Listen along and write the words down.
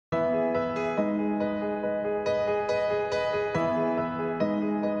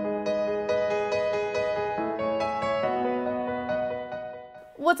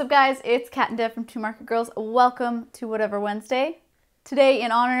What's up guys, it's Kat and Dev from Two Market Girls. Welcome to Whatever Wednesday. Today,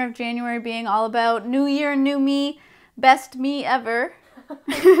 in honor of January being all about New Year, New Me, best me ever.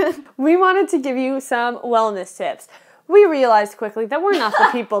 We wanted to give you some wellness tips. We realized quickly that we're not the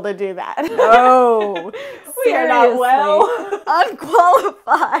people to do that. No, We are not well.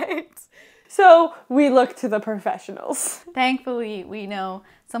 Unqualified. So we look to the professionals. Thankfully, we know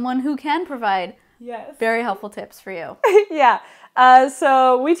someone who can provide very helpful tips for you. Yeah.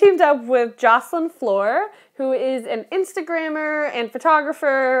 So we teamed up with Jocelynne Flor, who is an Instagrammer and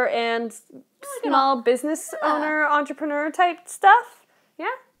photographer and small business owner, entrepreneur type stuff. Yeah?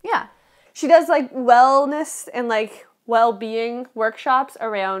 Yeah. She does like wellness and like well-being workshops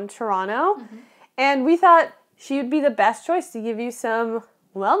around Toronto. Mm-hmm. And we thought she would be the best choice to give you some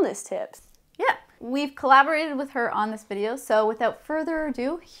wellness tips. Yeah. We've collaborated with her on this video, so without further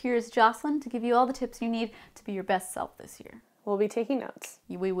ado, here's Jocelynne to give you all the tips you need to be your best self this year. We'll be taking notes.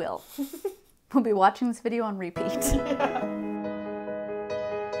 We will. We'll be watching this video on repeat.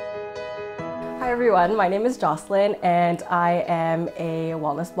 Hi everyone, my name is Jocelynne and I am a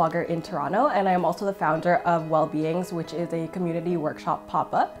wellness blogger in Toronto, and I am also the founder of Wellbeings, which is a community workshop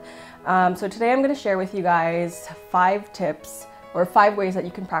pop-up. So today I'm going to share with you guys 5 tips or 5 ways that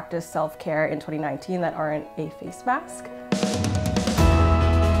you can practice self-care in 2019 that aren't a face mask.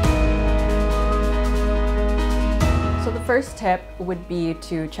 So the first tip would be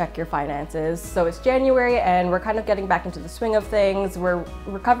to check your finances. So it's January and we're kind of getting back into the swing of things. We're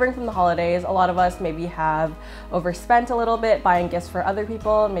recovering from the holidays. A lot of us maybe have overspent a little bit buying gifts for other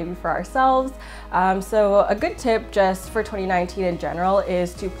people, maybe for ourselves. So a good tip just for 2019 in general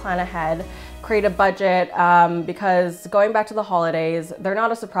is to plan ahead, create a budget, because going back to the holidays, they're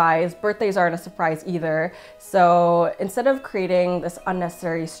not a surprise. Birthdays aren't a surprise either. So instead of creating this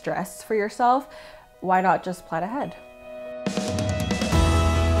unnecessary stress for yourself, why not just plan ahead?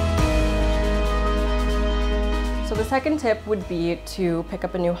 So the second tip would be to pick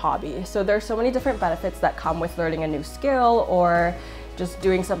up a new hobby. So there's so many different benefits that come with learning a new skill or just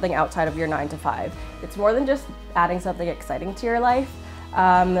doing something outside of your 9-to-5. It's more than just adding something exciting to your life.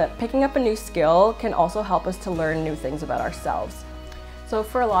 Picking up a new skill can also help us to learn new things about ourselves. So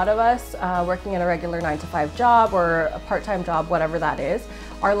for a lot of us, working in a regular 9-to-5 job or a part-time job, whatever that is,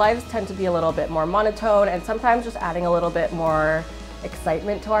 our lives tend to be a little bit more monotone, and sometimes just adding a little bit more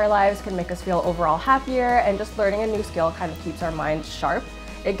excitement to our lives can make us feel overall happier, and just learning a new skill kind of keeps our minds sharp.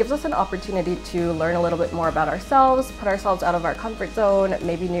 It gives us an opportunity to learn a little bit more about ourselves, put ourselves out of our comfort zone,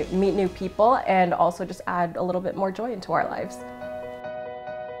 maybe meet new people, and also just add a little bit more joy into our lives.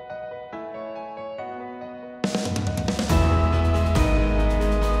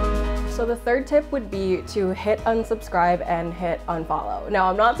 So the third tip would be to hit unsubscribe and hit unfollow. Now,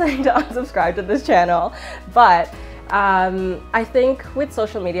 I'm not saying to unsubscribe to this channel, but I think with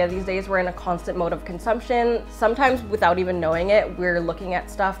social media these days, we're in a constant mode of consumption. Sometimes without even knowing it, we're looking at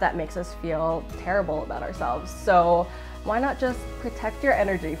stuff that makes us feel terrible about ourselves. So why not just protect your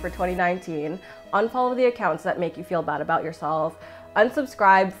energy for 2019, unfollow the accounts that make you feel bad about yourself,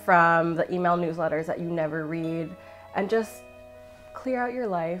 unsubscribe from the email newsletters that you never read, and just clear out your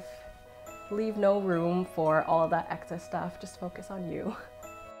life. Leave no room for all of that excess stuff. Just focus on you.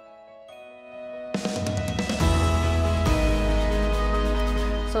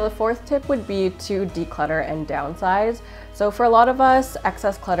 So the fourth tip would be to declutter and downsize. So for a lot of us,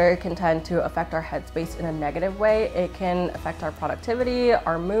 excess clutter can tend to affect our headspace in a negative way. It can affect our productivity,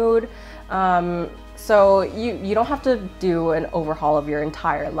 our mood. So you don't have to do an overhaul of your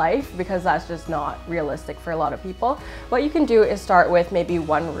entire life, because that's just not realistic for a lot of people. What you can do is start with maybe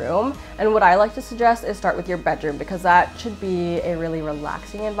one room. And what I like to suggest is start with your bedroom, because that should be a really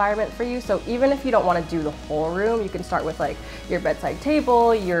relaxing environment for you. So even if you don't want to do the whole room, you can start with like your bedside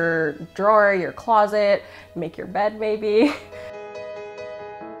table, your drawer, your closet, make your bed maybe.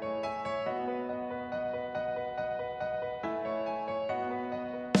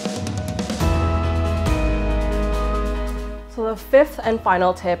 So the fifth and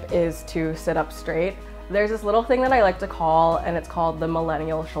final tip is to sit up straight. There's this little thing that I like to call, and it's called the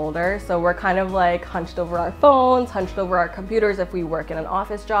millennial shoulder. So we're kind of like hunched over our phones, hunched over our computers if we work in an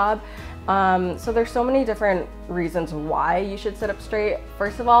office job. So there's so many different reasons why you should sit up straight.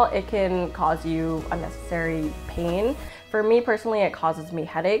 First of all, it can cause you unnecessary pain. For me personally, it causes me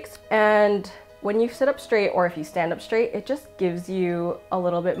headaches. And when you sit up straight, or if you stand up straight, it just gives you a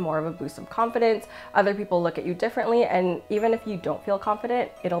little bit more of a boost of confidence. Other people look at you differently, and even if you don't feel confident,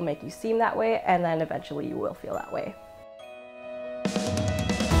 it'll make you seem that way, and then eventually you will feel that way.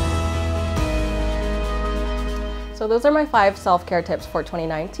 So those are my 5 self-care tips for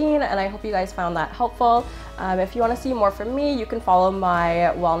 2019, and I hope you guys found that helpful. If you want to see more from me, you can follow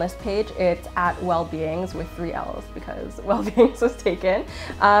my wellness page. It's at Wellbeings with 3 L's because Wellbeings was taken.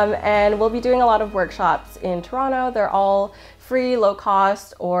 And we'll be doing a lot of workshops in Toronto. They're all free, low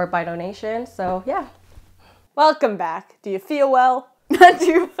cost, or by donation. So yeah. Welcome back. Do you feel well? Do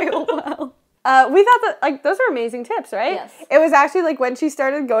you feel well? We thought that, like, those were amazing tips, right? Yes. It was actually, like, when she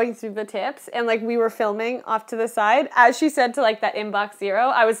started going through the tips and, like, we were filming off to the side, as she said to, like, that inbox 0,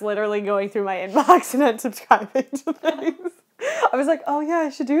 I was literally going through my inbox and unsubscribing to things. I was like, oh, yeah, I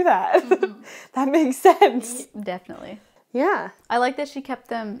should do that. That makes sense. Definitely. Yeah. I like that she kept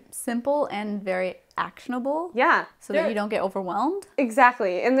them simple and very actionable. Yeah. So that you don't get overwhelmed.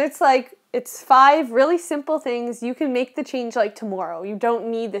 Exactly. And it's like, it's 5 really simple things. You can make the change like tomorrow. You don't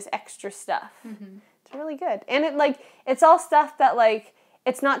need this extra stuff. It's really good. And it like, it's all stuff that like,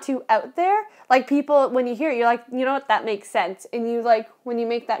 it's not too out there. Like people, when you hear it, you're like, you know what, that makes sense. And you like, when you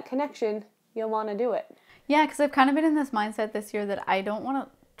make that connection, you'll want to do it. Yeah, because I've kind of been in this mindset this year that I don't want to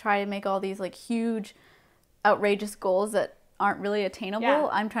try to make all these like huge, outrageous goals that aren't really attainable. Yeah.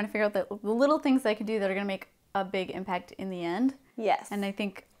 I'm trying to figure out the little things I can do that are going to make a big impact in the end. Yes. And I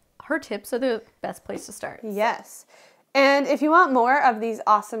think her tips are the best place to start. Yes. And if you want more of these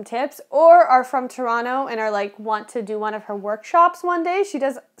awesome tips or are from Toronto and are like want to do one of her workshops one day, she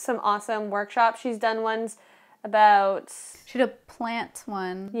does some awesome workshops. She's done ones about... She did a plant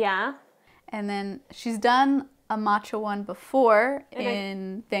one. Yeah. And then she's done a matcha one before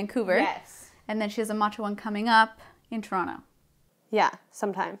in Vancouver. Yes. And then she has a matcha one coming up in Toronto. Yeah,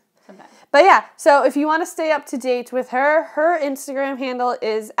 sometime. But yeah, so if you want to stay up to date with her, her Instagram handle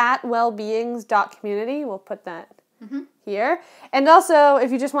is at wellbeings.community. We'll put that here. And also,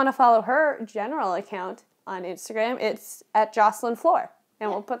 if you just want to follow her general account on Instagram, it's at Jocelynne Flor. And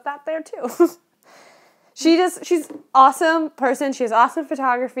we'll put that there too. She's awesome person. She has awesome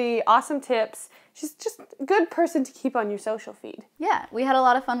photography, awesome tips. She's just a good person to keep on your social feed. Yeah, we had a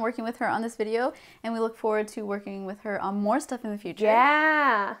lot of fun working with her on this video, and we look forward to working with her on more stuff in the future.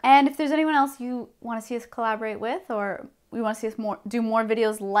 Yeah. And if there's anyone else you want to see us collaborate with, or we want to see us do more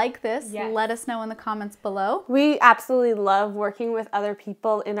videos like this, let us know in the comments below. We absolutely love working with other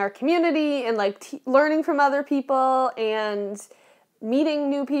people in our community and like learning from other people and meeting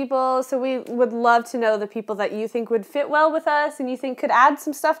new people. So we would love to know the people that you think would fit well with us and you think could add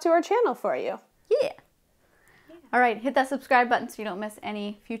some stuff to our channel for you. Yeah. All right, hit that subscribe button so you don't miss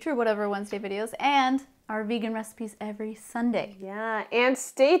any future Whatever Wednesday videos and our vegan recipes every Sunday. Yeah, and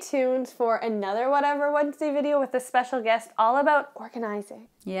stay tuned for another Whatever Wednesday video with a special guest all about organizing.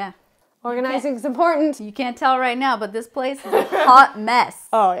 Yeah. Organizing is important. You can't tell right now, but this place is a hot mess.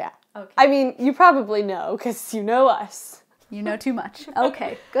 Oh, yeah. Okay. I mean, you probably know because you know us. You know too much.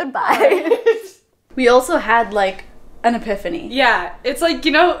 Okay, goodbye. We also had like an epiphany. Yeah, it's like,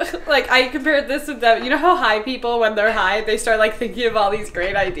 you know, like I compared this with them. You know how high people, when they're high, they start like thinking of all these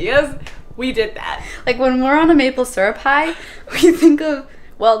great ideas? We did that. Like when we're on a maple syrup high, we think of,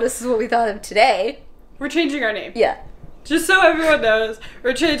 well, this is what we thought of today. We're changing our name. Yeah. Just so everyone knows,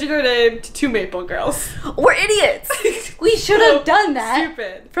 we're changing our name to 2 Maple Girls. We're idiots. We should have done that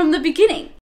Stupid. from the beginning.